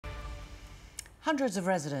Hundreds of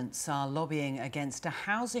residents are lobbying against a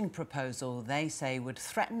housing proposal they say would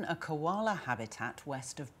threaten a koala habitat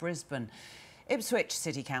west of Brisbane. Ipswich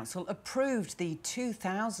City Council approved the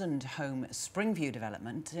 2,000-home Springview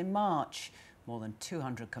development in March. More than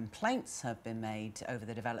 200 complaints have been made over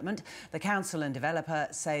the development. The council and developer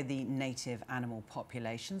say the native animal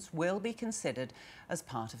populations will be considered as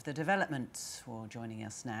part of the development. Well, joining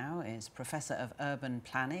us now is Professor of Urban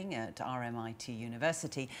Planning at RMIT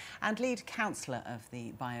University and lead councillor of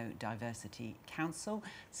the Biodiversity Council,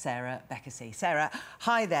 Sarah Bekessy. Sarah,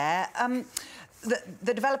 hi there.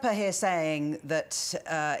 The developer here saying that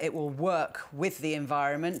it will work with the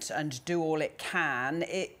environment and do all it can.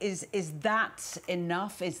 Is that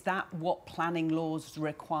enough? Is that what planning laws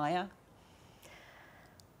require?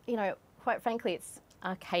 You know, quite frankly, it's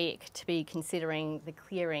archaic to be considering the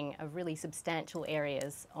clearing of really substantial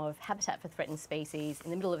areas of habitat for threatened species in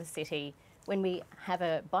the middle of a city when we have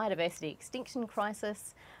a biodiversity extinction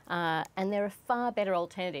crisis, and there are far better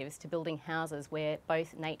alternatives to building houses where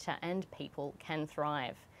both nature and people can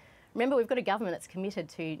thrive. Remember, we've got a government that's committed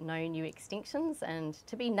to no new extinctions and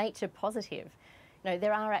to be nature positive. You know,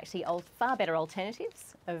 there are actually far better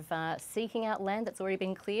alternatives of seeking out land that's already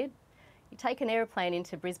been cleared. You take an aeroplane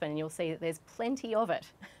into Brisbane and you'll see that there's plenty of it,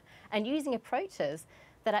 and using approaches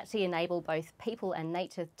that actually enable both people and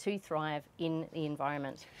nature to thrive in the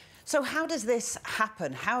environment. So how does this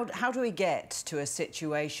happen? How do we get to a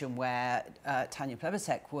situation where Tanya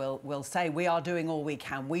Plebisek will say we are doing all we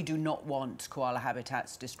can, we do not want koala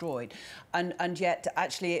habitats destroyed, and yet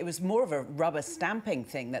actually it was more of a rubber stamping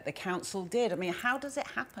thing that the council did? I mean, how does it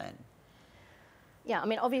happen? Yeah, I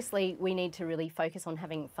mean, obviously we need to really focus on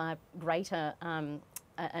having far greater and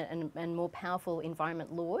more powerful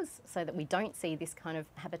environment laws so that we don't see this kind of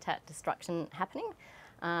habitat destruction happening.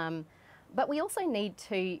 But we also need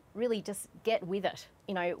to really just get with it.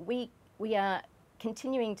 You know, we are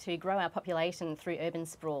continuing to grow our population through urban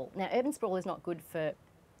sprawl. Now, urban sprawl is not good for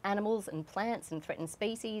animals and plants and threatened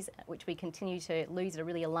species, which we continue to lose at a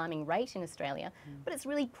really alarming rate in Australia, but it's a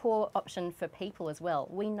really poor option for people as well.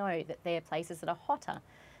 We know that there are places that are hotter.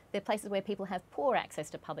 They're places where people have poor access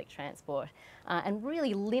to public transport and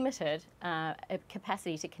really limited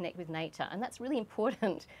capacity to connect with nature. And that's really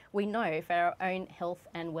important, we know, for our own health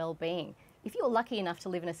and well-being. If you're lucky enough to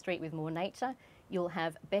live in a street with more nature, you'll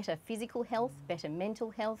have better physical health, better mental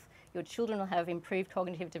health. Your children will have improved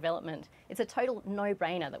cognitive development. It's a total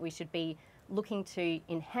no-brainer that we should be looking to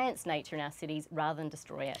enhance nature in our cities rather than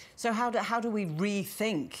destroy it. So how do we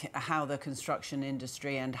rethink how the construction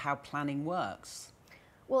industry and how planning works?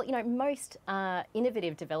 Well, you know, most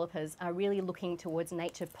innovative developers are really looking towards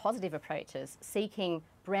nature-positive approaches, seeking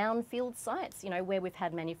brownfield sites, you know, where we've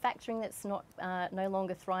had manufacturing that's not no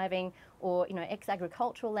longer thriving, or, you know,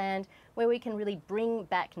 ex-agricultural land, where we can really bring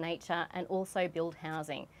back nature and also build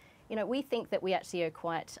housing. You know, we think that we actually are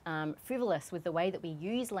quite frivolous with the way that we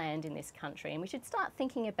use land in this country, and we should start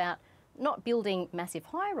thinking about not building massive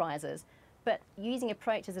high-rises, but using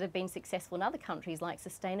approaches that have been successful in other countries like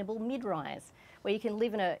sustainable mid-rise, where you can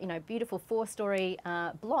live in a beautiful 4-storey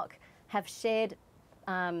block, have shared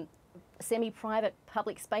semi-private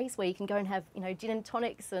public space where you can go and have gin and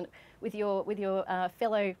tonics and with your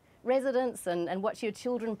fellow residents and watch your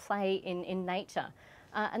children play in nature.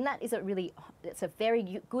 And that is it's a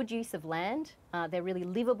very good use of land. They're really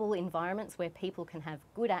livable environments where people can have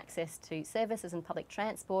good access to services and public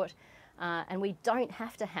transport, and we don't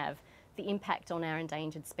have to have the impact on our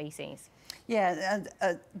endangered species. Yeah,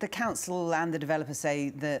 the council and the developer say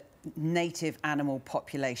that native animal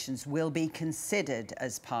populations will be considered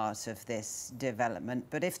as part of this development,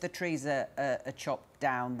 but if the trees are chopped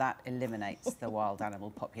down, that eliminates the wild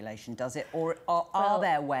animal population, does it? Or are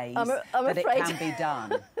there ways that it can be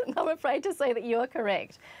done? I'm afraid to say that you're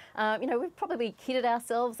correct. You know, we've probably kidded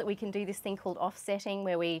ourselves that we can do this thing called offsetting,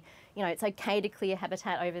 where it's okay to clear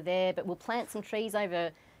habitat over there, but we'll plant some trees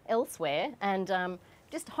over elsewhere and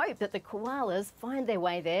just hope that the koalas find their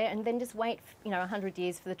way there and then just wait 100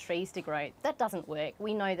 years for the trees to grow. That doesn't work.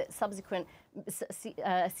 We know that subsequent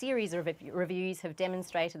series of reviews have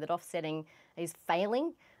demonstrated that offsetting is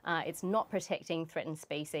failing. It's not protecting threatened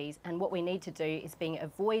species, and what we need to do is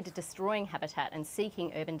avoid destroying habitat and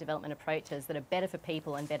seeking urban development approaches that are better for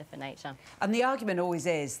people and better for nature. And the argument always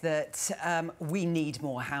is that we need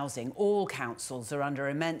more housing. All councils are under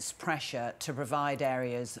immense pressure to provide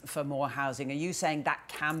areas for more housing. Are you saying that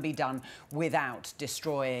can be done without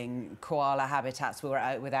destroying koala habitats,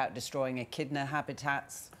 without destroying echidna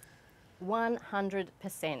habitats?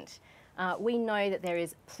 100%. We know that there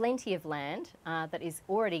is plenty of land that is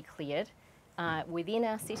already cleared within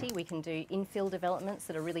our city. We can do infill developments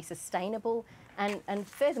that are really sustainable and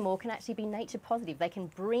furthermore can actually be nature positive. They can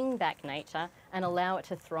bring back nature and allow it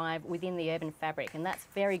to thrive within the urban fabric, and that's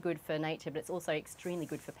very good for nature, but it's also extremely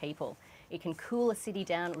good for people. It can cool a city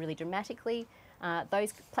down really dramatically.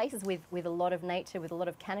 Those places with a lot of nature, with a lot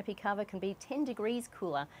of canopy cover, can be 10 degrees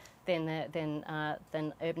cooler than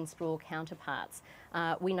urban sprawl counterparts.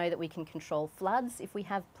 We know that we can control floods if we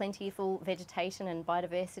have plentiful vegetation and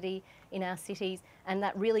biodiversity in our cities, and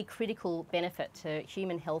that really critical benefit to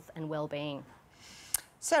human health and well-being.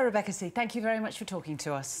 Sarah Bekessy, thank you very much for talking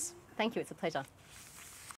to us. Thank you, it's a pleasure.